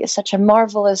body is such a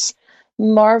marvelous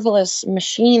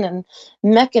machine and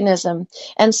mechanism.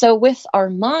 And so with our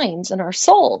minds and our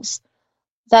souls,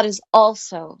 that is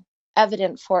also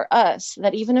evident for us,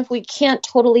 that even if we can't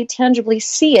totally tangibly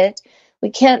see it, we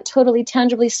can't totally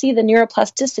tangibly see the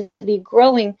neuroplasticity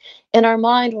growing in our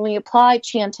mind when we apply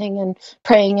chanting and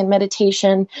praying and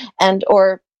meditation, and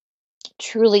or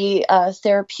truly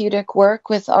therapeutic work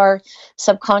with our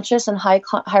subconscious and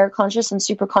higher conscious and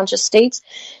superconscious states.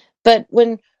 But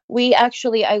when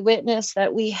I witness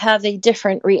that we have a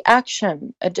different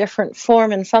reaction, a different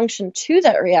form and function to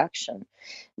that reaction,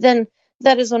 then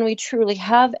that is when we truly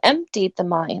have emptied the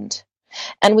mind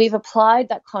and we've applied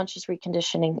that conscious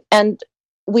reconditioning, and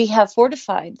we have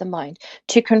fortified the mind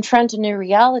to confront a new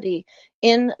reality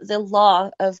in the law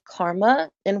of karma,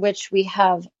 in which we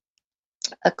have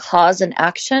a cause and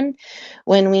action,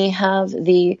 when we have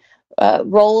the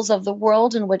roles of the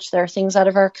world in which there are things out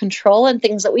of our control and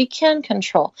things that we can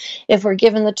control. If we're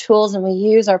given the tools and we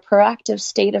use our proactive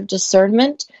state of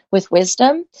discernment with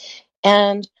wisdom,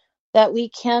 and that we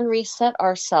can reset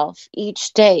ourselves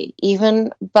each day,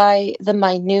 even by the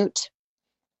minute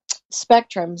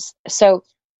spectrums. So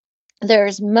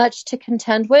there's much to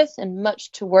contend with and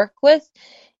much to work with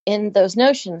in those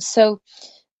notions. So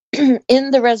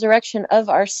in the resurrection of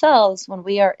ourselves, when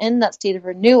we are in that state of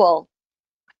renewal,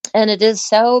 and it is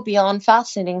so beyond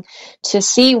fascinating to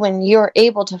see when you're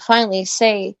able to finally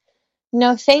say,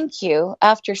 no, thank you,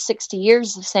 after 60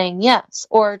 years of saying yes,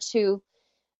 or to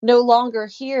no longer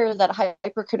hear that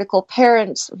hypercritical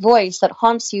parent's voice that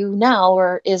haunts you now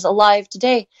or is alive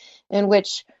today, in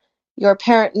which your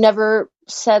parent never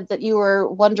said that you were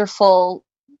wonderful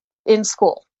in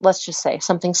school. Let's just say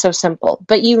something so simple,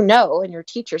 but and your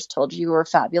teachers told you were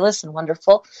fabulous and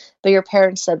wonderful, but your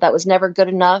parents said that was never good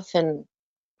enough, and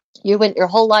you went your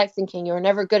whole life thinking you were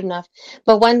never good enough.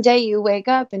 But one day you wake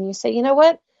up and you say, you know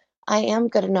what? I am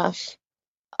good enough.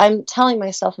 I'm telling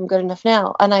myself I'm good enough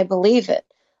now, and I believe it.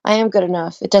 I am good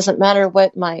enough. It doesn't matter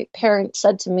what my parents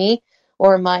said to me,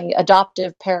 or my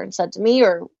adoptive parent said to me,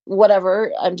 or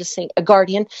whatever. I'm just saying a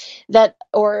guardian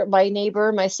or my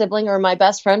neighbor, my sibling, or my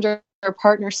best friend or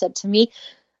partner said to me.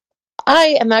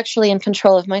 I am actually in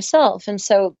control of myself. And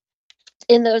so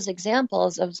in those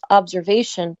examples of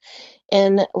observation,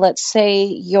 in, let's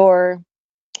say,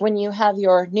 when you have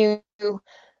your new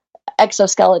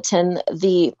exoskeleton,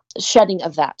 the shedding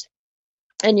of that,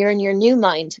 and you're in your new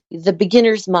mind, the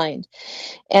beginner's mind,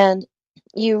 and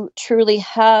you truly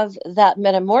have that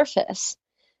metamorphosis,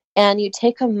 and you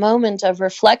take a moment of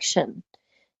reflection,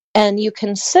 and you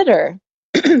consider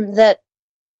that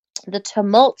the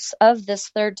tumults of this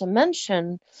third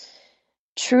dimension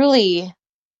truly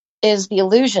is the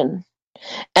illusion.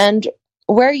 And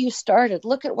where you started,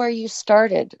 look at where you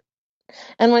started.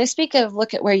 And when I speak of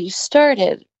look at where you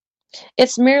started,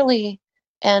 it's merely,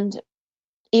 and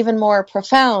even more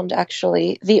profound,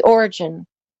 actually, the origin,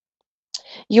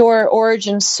 your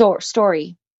origin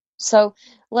story. So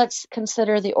let's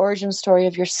consider the origin story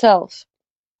of yourself.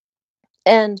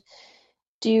 And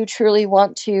do you truly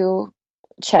want to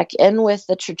check in with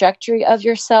the trajectory of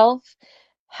yourself?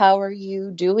 How are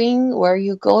you doing? Where are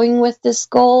you going with this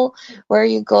goal? Where are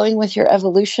you going with your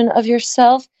evolution of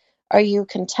yourself? Are you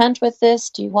content with this?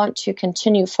 Do you want to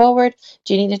continue forward?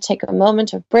 Do you need to take a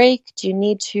moment of break? Do you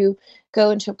need to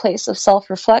go into a place of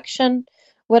self-reflection?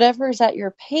 Whatever is at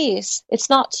your pace, it's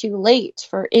not too late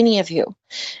for any of you.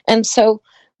 And so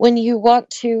when you want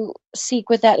to seek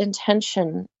with that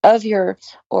intention of your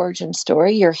origin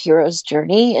story, your hero's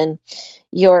journey, and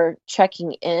you're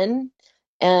checking in,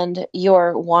 and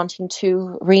you're wanting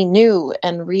to renew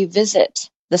and revisit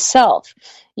the self,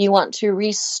 you want to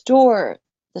restore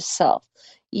the self,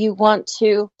 you want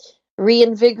to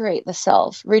reinvigorate the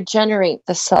self, regenerate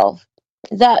the self,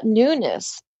 that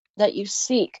newness that you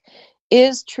seek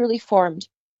is truly formed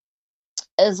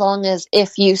as long as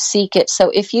if you seek it.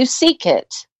 So if you seek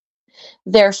it,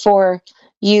 therefore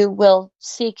you will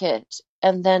seek it,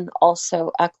 and then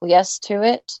also acquiesce to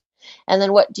it. And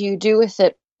then what do you do with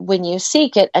it when you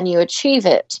seek it and you achieve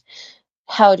it?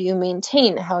 How do you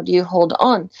maintain? How do you hold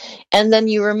on? And then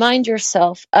you remind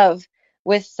yourself of,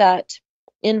 with that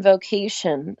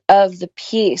invocation of the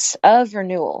peace of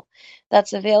renewal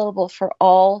that's available for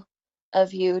all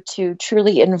of you to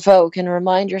truly invoke and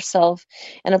remind yourself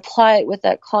and apply it with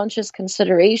that conscious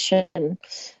consideration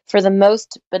for the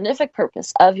most benefic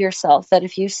purpose of yourself, that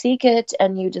if you seek it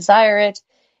and you desire it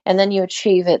and then you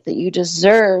achieve it, that you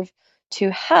deserve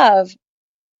to have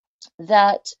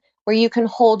that where you can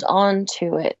hold on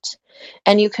to it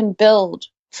and you can build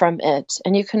from it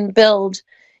and you can build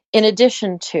in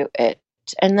addition to it.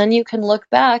 And then you can look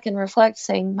back and reflect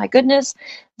saying, my goodness,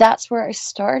 that's where I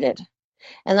started.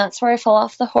 And that's where I fell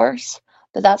off the horse,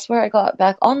 but that's where I got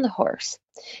back on the horse.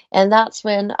 And that's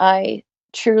when I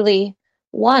truly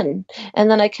won. And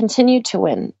then I continued to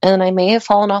win. And I may have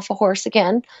fallen off a horse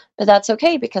again, but that's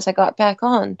okay because I got back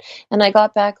on. And I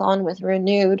got back on with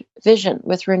renewed vision,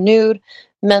 with renewed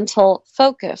mental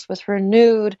focus, with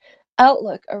renewed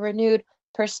outlook, a renewed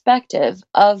perspective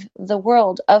of the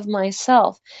world, of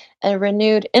myself, a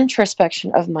renewed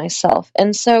introspection of myself.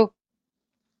 And so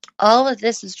all of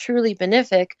this is truly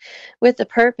benefic with the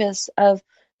purpose of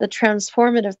the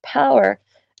transformative power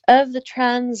of the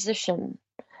transition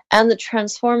and the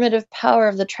transformative power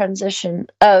of the transition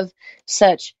of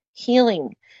such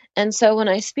healing. And so when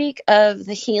I speak of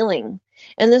the healing,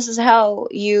 and this is how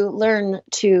you learn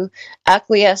to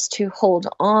acquiesce, to hold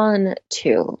on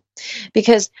to,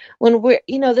 because when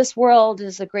this world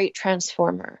is a great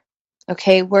transformer.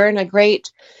 Okay, we're in a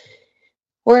great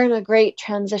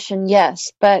transition,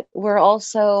 yes, but we're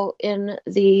also in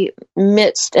the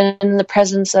midst and in the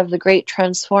presence of the great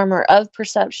transformer of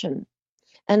perception.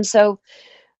 And so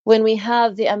when we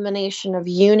have the emanation of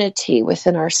unity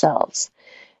within ourselves,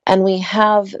 and we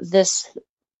have this,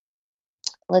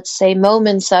 let's say,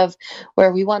 moments of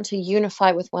where we want to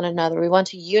unify with one another, we want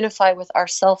to unify with our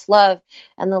self-love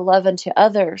and the love unto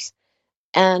others,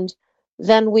 and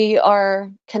then we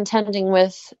are contending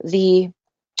with the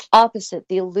opposite,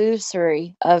 the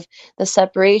illusory of the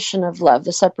separation of love,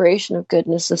 the separation of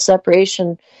goodness, the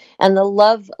separation and the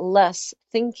loveless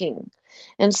thinking.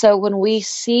 And so when we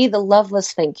see the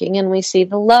loveless thinking and we see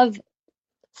the love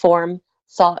form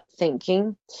thought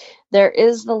thinking, there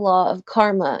is the law of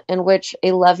karma, in which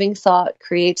a loving thought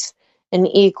creates an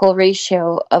equal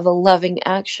ratio of a loving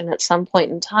action at some point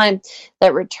in time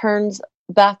that returns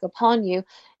back upon you,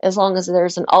 as long as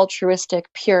there's an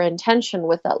altruistic, pure intention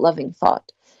with that loving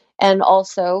thought. And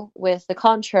also with the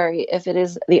contrary, if it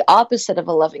is the opposite of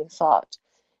a loving thought,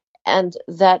 and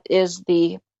that is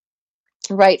the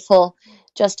rightful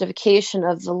justification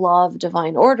of the law of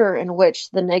divine order, in which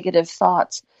the negative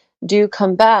thoughts do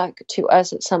come back to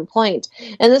us at some point.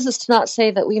 And this is to not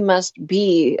say that we must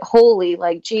be holy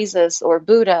like Jesus or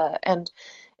Buddha and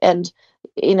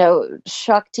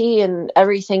Shakti and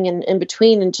everything in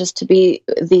between, and just to be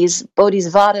these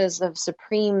bodhisattvas of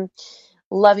supreme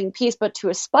loving peace, but to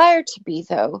aspire to be,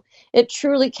 though, it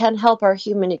truly can help our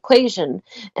human equation.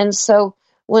 And so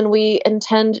when we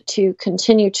intend to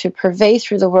continue to pervade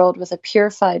through the world with a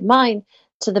purified mind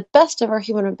to the best of our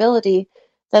human ability,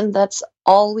 then that's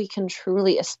all we can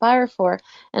truly aspire for.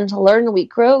 And to learn, we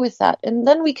grow with that. And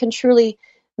then we can truly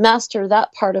master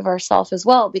that part of ourself as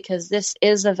well, because this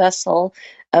is a vessel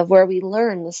of where we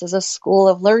learn. This is a school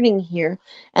of learning here.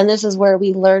 And this is where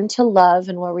we learn to love,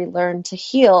 and where we learn to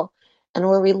heal, and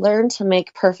where we learn to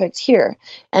make perfect here.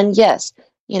 And yes,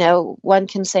 one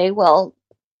can say, well,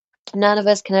 none of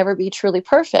us can ever be truly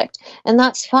perfect, and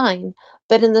that's fine.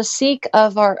 But in the seek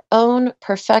of our own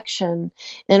perfection,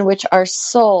 in which our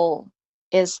soul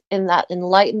is in that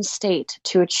enlightened state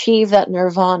to achieve that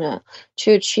nirvana,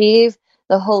 to achieve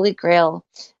the holy grail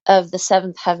of the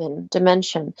seventh heaven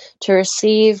dimension, to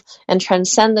receive and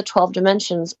transcend the 12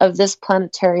 dimensions of this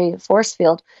planetary force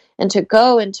field, and to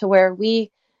go into where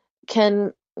we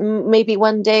can maybe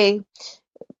one day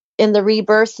in the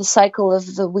rebirth, the cycle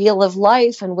of the wheel of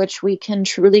life, in which we can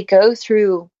truly go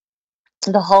through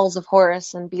the halls of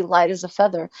Horus and be light as a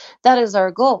feather. That is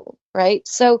our goal, right?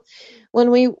 So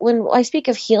when I speak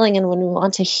of healing and when we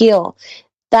want to heal,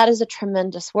 that is a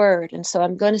tremendous word. And so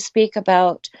I'm going to speak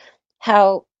about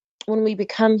how when we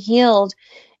become healed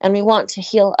and we want to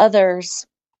heal others,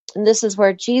 and this is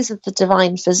where Jesus, the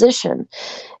divine physician,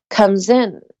 comes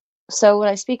in. So when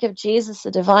I speak of Jesus,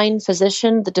 the divine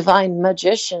physician, the divine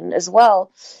magician as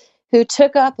well, who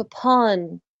took up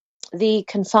upon the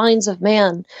confines of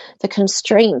man, the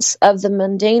constraints of the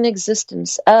mundane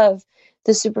existence, of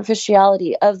the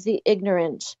superficiality, of the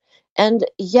ignorant, and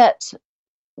yet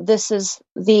this is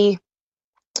the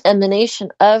emanation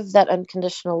of that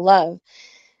unconditional love.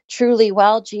 Truly,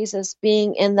 while Jesus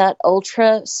being in that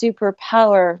ultra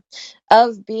superpower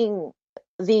of being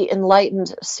the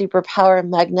enlightened superpower,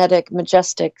 magnetic,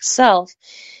 majestic self,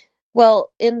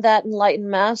 well, in that enlightened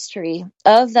mastery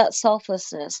of that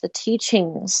selflessness, the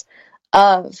teachings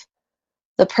of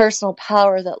the personal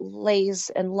power that lays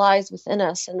and lies within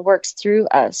us and works through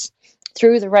us,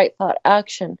 through the right thought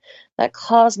action, that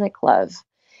cosmic love,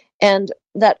 and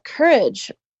that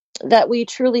courage that we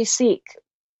truly seek.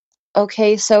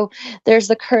 Okay, so there's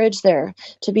the courage there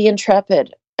to be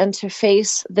intrepid and to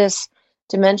face this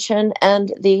dimension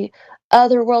and the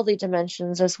otherworldly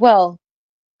dimensions as well,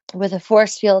 with a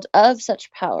force field of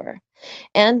such power,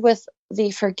 and with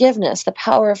the forgiveness, the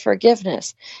power of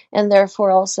forgiveness, and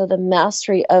therefore also the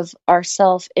mastery of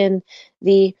ourself in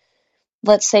the,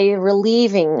 let's say,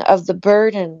 relieving of the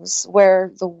burdens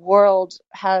where the world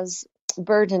has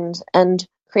burdened and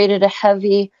created a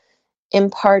heavy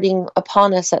imparting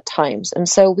upon us at times. And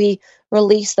so we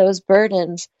release those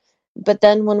burdens. But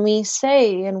then when we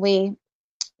say and we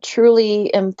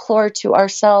truly implore to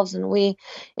ourselves and we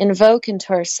invoke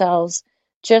into ourselves,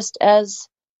 just as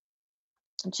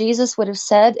Jesus would have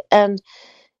said, and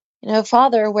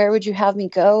Father, where would you have me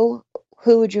go?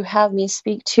 Who would you have me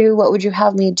speak to? What would you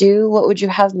have me do? What would you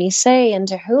have me say? And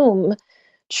to whom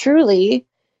truly,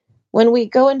 when we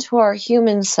go into our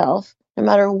human self, no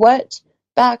matter what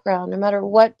background, no matter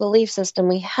what belief system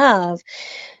we have,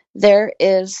 there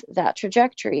is that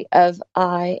trajectory of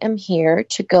I am here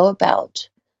to go about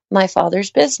my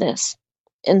Father's business.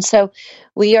 And so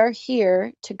we are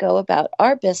here to go about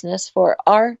our business for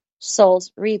our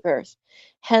soul's rebirth.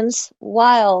 Hence,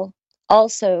 while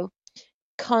also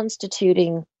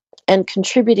constituting and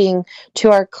contributing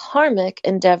to our karmic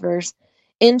endeavors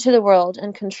into the world,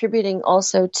 and contributing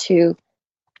also to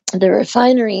the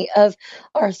refinery of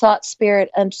our thought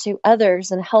spirit unto others,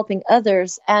 and helping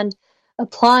others, and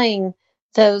applying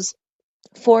those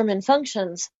form and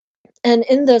functions. And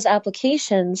in those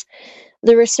applications,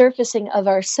 the resurfacing of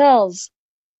ourselves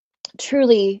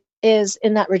truly is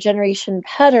in that regeneration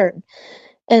pattern.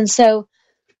 And so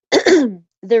the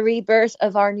rebirth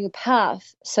of our new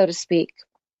path, so to speak,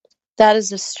 that is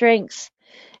the strength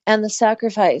and the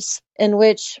sacrifice in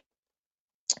which,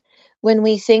 when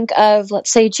we think of,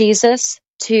 let's say, Jesus,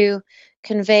 to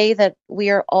convey that we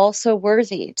are also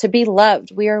worthy to be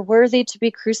loved, we are worthy to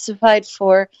be crucified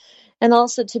for, and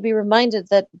also to be reminded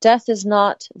that death is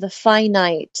not the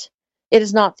finite, it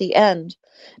is not the end,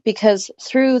 because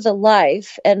through the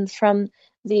life and from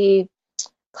the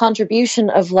contribution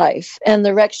of life and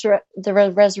the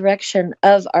resurrection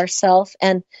of ourself,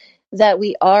 and that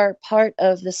we are part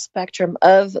of the spectrum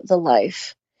of the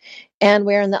life, and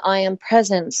we're in the I am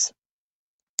presence.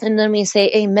 And then we say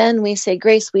amen, we say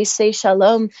grace, we say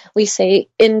shalom, we say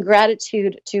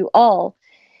ingratitude to all.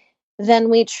 Then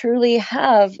we truly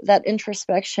have that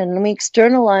introspection, and we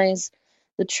externalize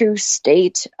the true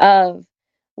state of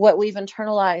what we've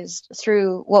internalized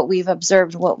through what we've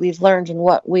observed, what we've learned, and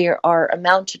what we are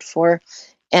amounted for.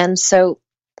 And so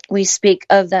we speak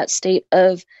of that state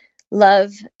of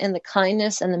love and the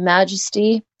kindness and the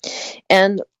majesty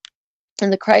and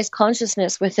the Christ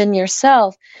consciousness within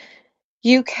yourself.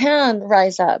 You can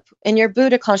rise up in your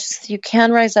Buddha consciousness. You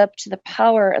can rise up to the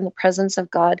power and the presence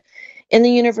of God in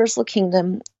the universal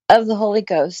kingdom of the Holy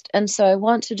Ghost. And so I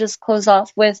want to just close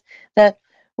off with that: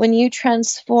 when you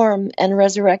transform and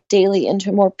resurrect daily into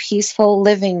a more peaceful,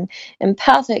 living,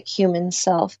 empathic human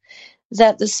self,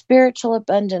 that the spiritual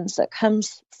abundance that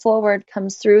comes forward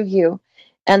comes through you,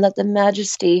 and that the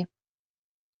majesty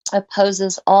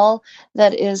opposes all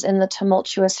that is in the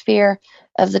tumultuous fear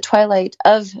of the twilight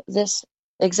of this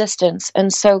existence.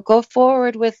 And so go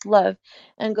forward with love,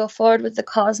 and go forward with the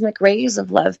cosmic rays of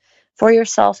love for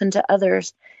yourself and to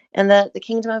others, and that the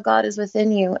kingdom of God is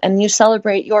within you, and you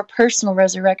celebrate your personal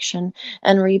resurrection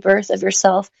and rebirth of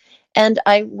yourself. And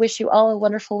I wish you all a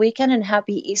wonderful weekend and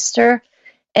happy Easter.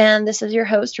 And this is your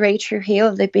host, Ray Trujillo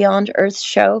of the Beyond Earth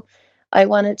Show. I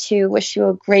wanted to wish you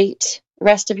a great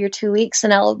rest of your 2 weeks,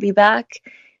 and I'll be back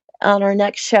on our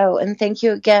next show. And thank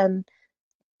you again.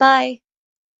 Bye.